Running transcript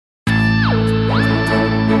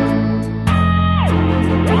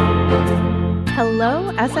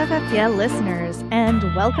SFF listeners, and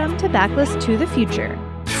welcome to Backlist to the Future,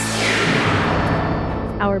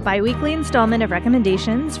 our bi-weekly installment of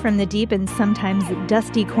recommendations from the deep and sometimes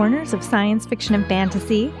dusty corners of science fiction and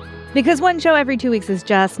fantasy, because one show every 2 weeks is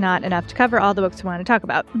just not enough to cover all the books we want to talk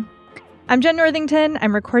about. I'm Jen Northington.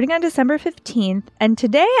 I'm recording on December 15th, and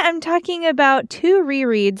today I'm talking about 2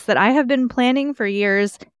 rereads that I have been planning for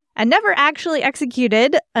years and never actually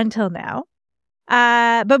executed until now.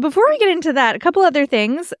 But before we get into that, a couple other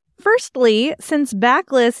things. Firstly, since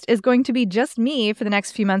Backlist is going to be just me for the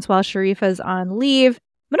next few months while Sharifa's on leave,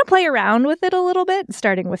 I'm going to play around with it a little bit,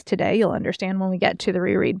 starting with today. You'll understand when we get to the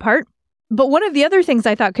reread part. But one of the other things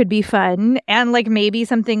I thought could be fun, and like maybe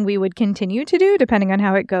something we would continue to do, depending on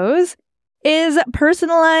how it goes, is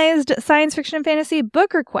personalized science fiction and fantasy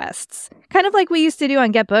book requests. Kind of like we used to do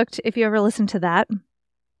on Get Booked, if you ever listened to that.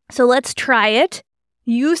 So let's try it.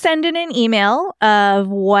 You send in an email of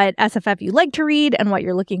what SFF you like to read and what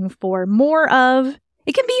you're looking for more of.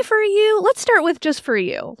 It can be for you. Let's start with just for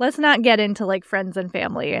you. Let's not get into like friends and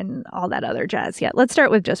family and all that other jazz yet. Let's start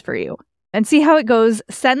with just for you and see how it goes.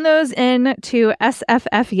 Send those in to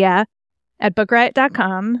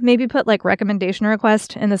sffyeah@bookriot.com. Maybe put like recommendation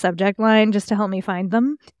request in the subject line just to help me find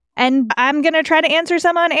them. And I'm going to try to answer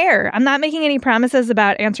some on air. I'm not making any promises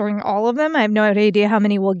about answering all of them. I have no idea how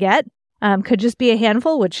many we'll get. Could just be a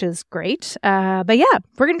handful, which is great. But yeah,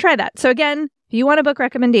 we're going to try that. So again, if you want a book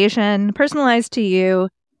recommendation personalized to you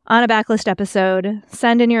on a Backlist episode,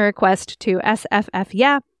 send in your request to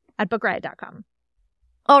sffyeah@bookriot.com.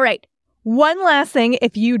 All right. One last thing.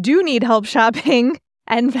 If you do need help shopping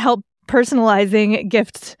and help personalizing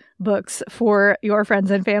gift books for your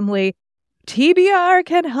friends and family, TBR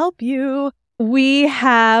can help you. We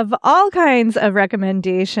have all kinds of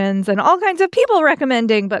recommendations and all kinds of people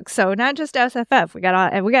recommending books. So not just SFF, we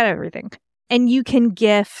got everything. And you can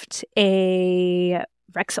gift a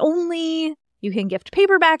Rex only. You can gift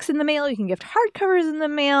paperbacks in the mail. You can gift hardcovers in the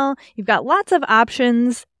mail. You've got lots of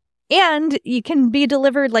options. And you can be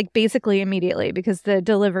delivered like basically immediately because the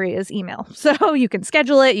delivery is email. So you can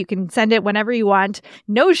schedule it. You can send it whenever you want.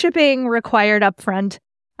 No shipping required up front.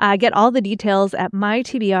 Get all the details at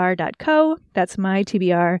mytbr.co. That's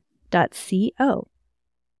mytbr.co.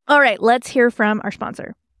 All right, let's hear from our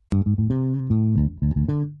sponsor.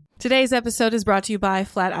 Today's episode is brought to you by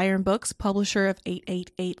Flatiron Books, publisher of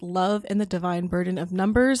 888 Love and the Divine Burden of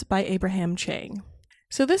Numbers by Abraham Chang.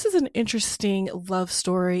 So this is an interesting love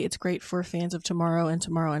story. It's great for fans of Tomorrow and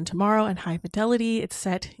Tomorrow and Tomorrow and High Fidelity. It's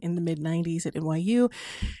set in the mid-90s at NYU.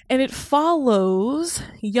 And it follows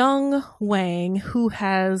young Wang, who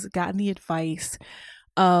has gotten the advice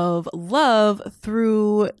of love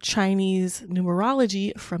through Chinese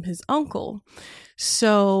numerology from his uncle.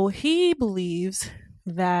 So he believes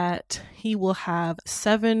that he will have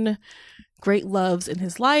 7 great loves in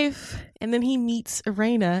his life. And then he meets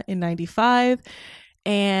Irena in 95.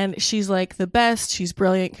 And she's like the best. She's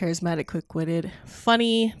brilliant, charismatic, quick-witted,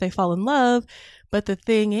 funny. They fall in love. But the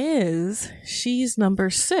thing is, she's number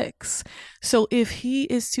 6. So if he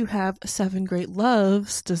is to have 7 great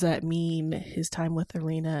loves, does that mean his time with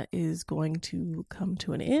Irena is going to come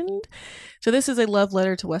to an end? So this is a love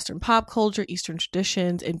letter to Western pop culture, Eastern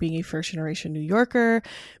traditions, and being a first-generation New Yorker.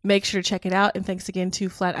 Make sure to check it out. And thanks again to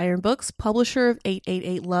Flatiron Books, publisher of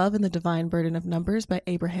 888 Love and the Divine Burden of Numbers by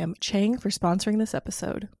Abraham Chang, for sponsoring this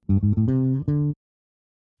episode.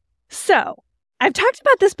 So, I've talked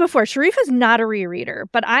about this before. Sharifa's not a rereader,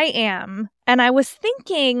 but I am. And I was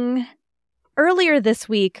thinking earlier this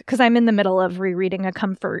week, because I'm in the middle of rereading a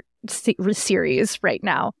comfort series right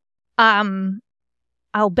now.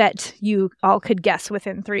 I'll bet you all could guess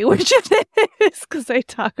within 3 which it is, because I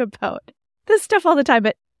talk about this stuff all the time.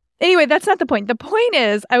 But anyway, that's not the point. The point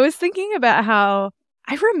is, I was thinking about how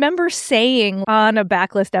I remember saying on a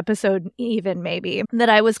Backlist episode, even maybe, that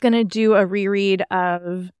I was going to do a reread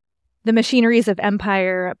of The Machineries of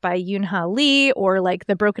Empire by Yoon-Ha Lee, or like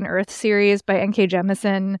the Broken Earth series by N.K.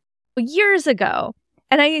 Jemisin years ago.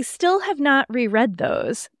 And I still have not reread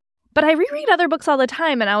those. But I reread other books all the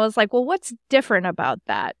time, and I was like, well, what's different about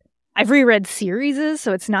that? I've reread series,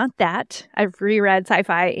 so it's not that. I've reread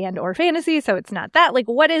sci-fi and or fantasy, so it's not that. Like,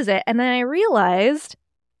 what is it? And then I realized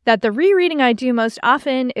that the rereading I do most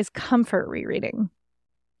often is comfort rereading.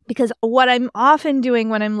 Because what I'm often doing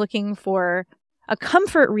when I'm looking for a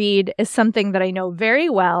comfort read is something that I know very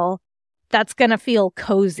well that's going to feel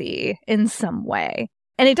cozy in some way.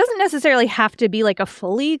 And it doesn't necessarily have to be like a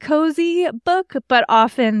fully cozy book, but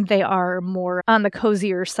often they are more on the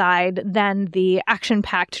cozier side than the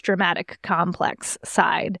action-packed, dramatic, complex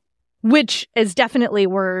side, which is definitely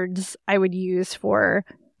words I would use for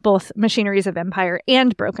both Machineries of Empire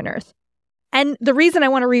and Broken Earth. And the reason I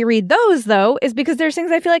want to reread those, though, is because there's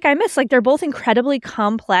things I feel like I miss. Like, they're both incredibly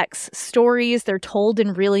complex stories. They're told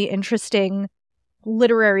in really interesting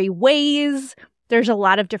literary ways. There's a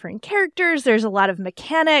lot of different characters. There's a lot of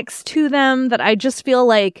mechanics to them that I just feel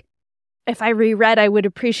like if I reread, I would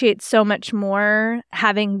appreciate so much more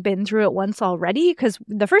having been through it once already. Because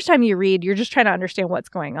the first time you read, you're just trying to understand what's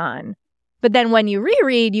going on. But then when you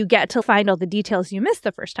reread, you get to find all the details you missed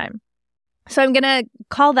the first time. So I'm going to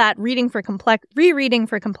call that rereading for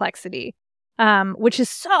complexity, which is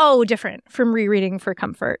so different from rereading for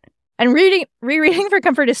comfort. And rereading for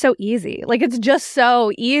comfort is so easy. Like, it's just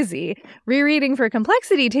so easy. Rereading for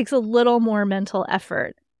complexity takes a little more mental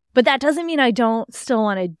effort. But that doesn't mean I don't still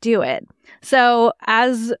want to do it. So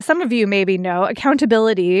as some of you maybe know,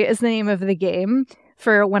 accountability is the name of the game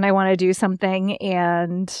for when I want to do something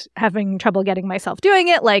and having trouble getting myself doing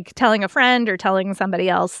it, like telling a friend or telling somebody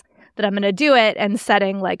else that I'm going to do it and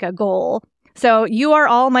setting like a goal. So you are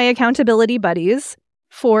all my accountability buddies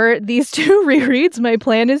for these 2 rereads. My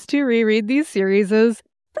plan is to reread these series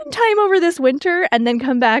sometime over this winter and then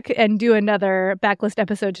come back and do another Backlist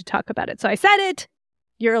episode to talk about it. So I said it.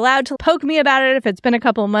 You're allowed to poke me about it if it's been a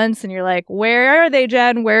couple months and you're like, where are they,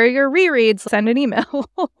 Jen? Where are your rereads? Send an email.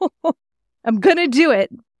 I'm going to do it.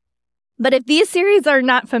 But if these series are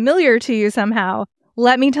not familiar to you somehow,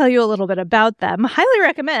 let me tell you a little bit about them. Highly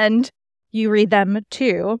recommend you read them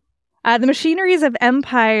too. The Machineries of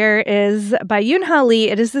Empire is by Yoon-Ha Lee.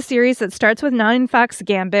 It is the series that starts with Nine Fox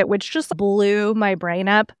Gambit, which just blew my brain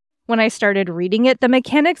up when I started reading it. The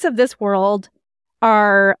mechanics of this world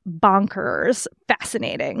are bonkers,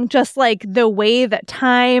 fascinating. Just like the way that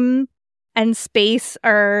time and space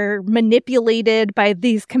are manipulated by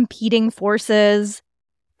these competing forces.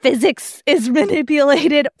 Physics is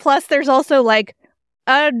manipulated. Plus, there's also like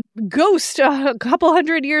a ghost, a couple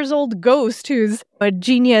 100 years old ghost who's a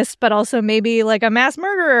genius, but also maybe like a mass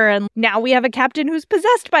murderer. And now we have a captain who's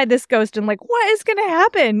possessed by this ghost. And like, what is going to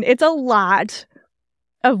happen? It's a lot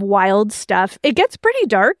of wild stuff. It gets pretty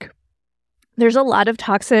dark. There's a lot of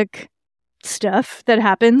toxic stuff that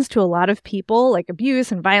happens to a lot of people, like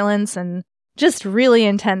abuse and violence and just really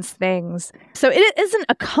intense things. So it isn't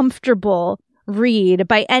a comfortable read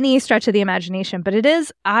by any stretch of the imagination, but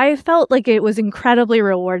I felt like it was incredibly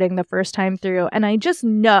rewarding the first time through. And I just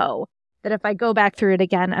know that if I go back through it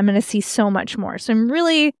again, I'm going to see so much more. So I'm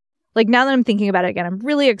really, like, now that I'm thinking about it again, I'm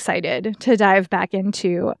really excited to dive back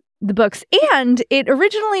into the books. And it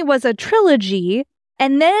originally was a trilogy.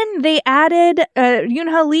 And then they added,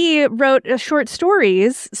 Yoon-Ha Lee wrote short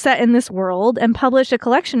stories set in this world and published a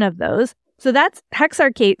collection of those. So that's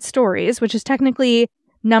Hexarchate Stories, which is technically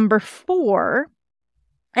number 4.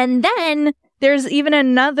 And then there's even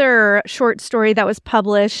another short story that was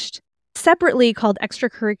published separately called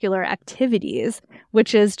Extracurricular Activities,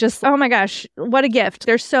 which is just, oh my gosh, what a gift.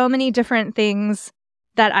 There's so many different things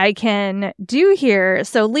that I can do here.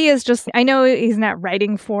 So Lee is just, I know he's not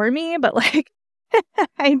writing for me, but like,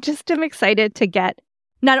 I just am excited to get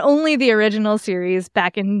not only the original series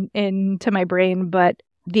back into my brain, but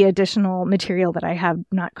the additional material that I have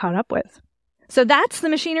not caught up with. So that's The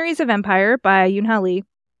Machineries of Empire by Yoon-Ha Lee.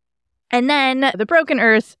 And then The Broken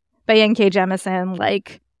Earth by N.K. Jemisin.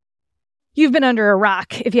 Like, you've been under a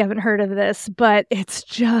rock if you haven't heard of this, but it's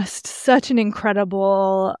just such an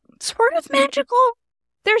incredible, sort of magical.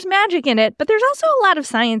 There's magic in it, but there's also a lot of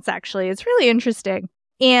science, actually. It's really interesting.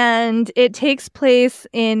 And it takes place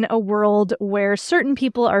in a world where certain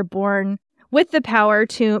people are born with the power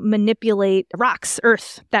to manipulate rocks,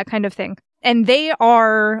 earth, that kind of thing. And they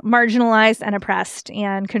are marginalized and oppressed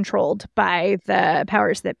and controlled by the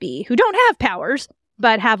powers that be, who don't have powers,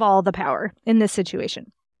 but have all the power in this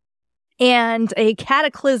situation. And a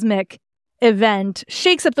cataclysmic event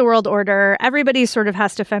shakes up the world order. Everybody sort of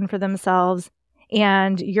has to fend for themselves.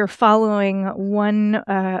 And you're following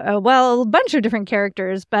a bunch of different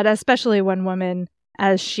characters, but especially one woman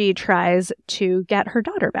as she tries to get her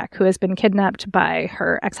daughter back, who has been kidnapped by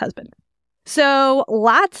her ex-husband. So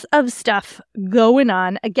lots of stuff going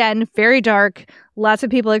on. Again, very dark. Lots of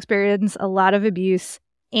people experience a lot of abuse.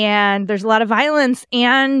 And there's a lot of violence.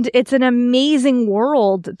 And it's an amazing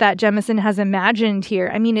world that Jemisin has imagined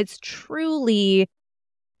here. I mean, it's truly,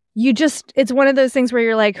 it's one of those things where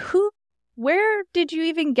you're like, where did you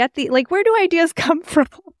even get where do ideas come from?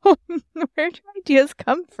 Where do ideas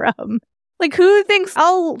come from? Like, who thinks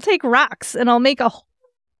I'll take rocks and I'll make a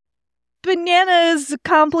bananas,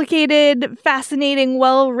 complicated, fascinating,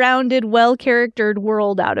 well-rounded, well-charactered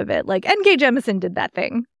world out of it? Like, N.K. Jemisin did that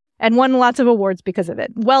thing and won lots of awards because of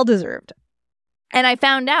it. Well-deserved. And I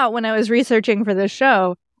found out when I was researching for this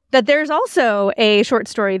show that there's also a short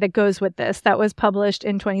story that goes with this that was published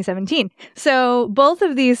in 2017. So both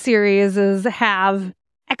of these series have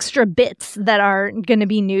extra bits that are going to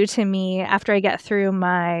be new to me after I get through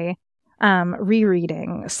my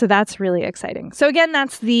rereading. So that's really exciting. So again,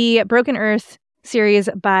 that's the Broken Earth series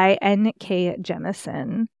by N.K.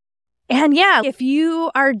 Jemisin. And yeah, if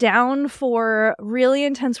you are down for really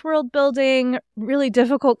intense world building, really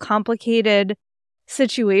difficult, complicated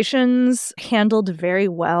situations handled very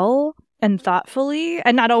well and thoughtfully,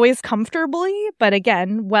 and not always comfortably, but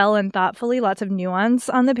again, well and thoughtfully, lots of nuance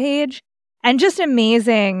on the page, and just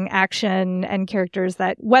amazing action and characters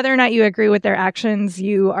that whether or not you agree with their actions,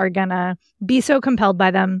 you are gonna be so compelled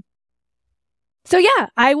by them. So yeah,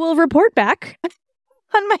 I will report back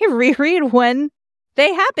on my reread when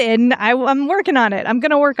they happen. I'm working on it. I'm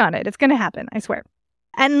going to work on it. It's going to happen. I swear.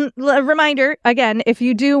 And a reminder, again, if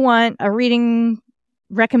you do want a reading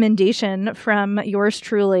recommendation from yours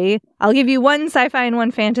truly, I'll give you one sci-fi and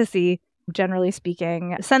one fantasy, generally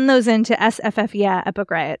speaking. Send those in to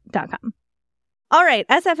sffyeah@bookriot.com. All right.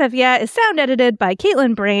 SFF Yeah is sound edited by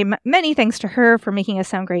Caitlin Brame. Many thanks to her for making us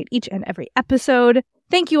sound great each and every episode.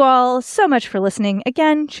 Thank you all so much for listening.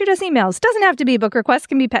 Again, shoot us emails. Doesn't have to be book requests,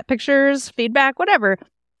 can be pet pictures, feedback, whatever.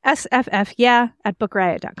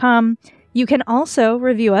 sffyeah@bookriot.com. You can also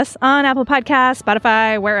review us on Apple Podcasts,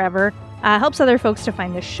 Spotify, wherever. Helps other folks to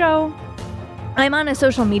find this show. I'm on a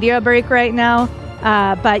social media break right now,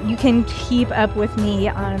 but you can keep up with me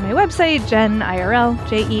on my website,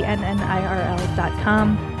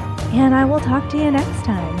 JennIRL.com. And I will talk to you next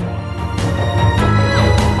time.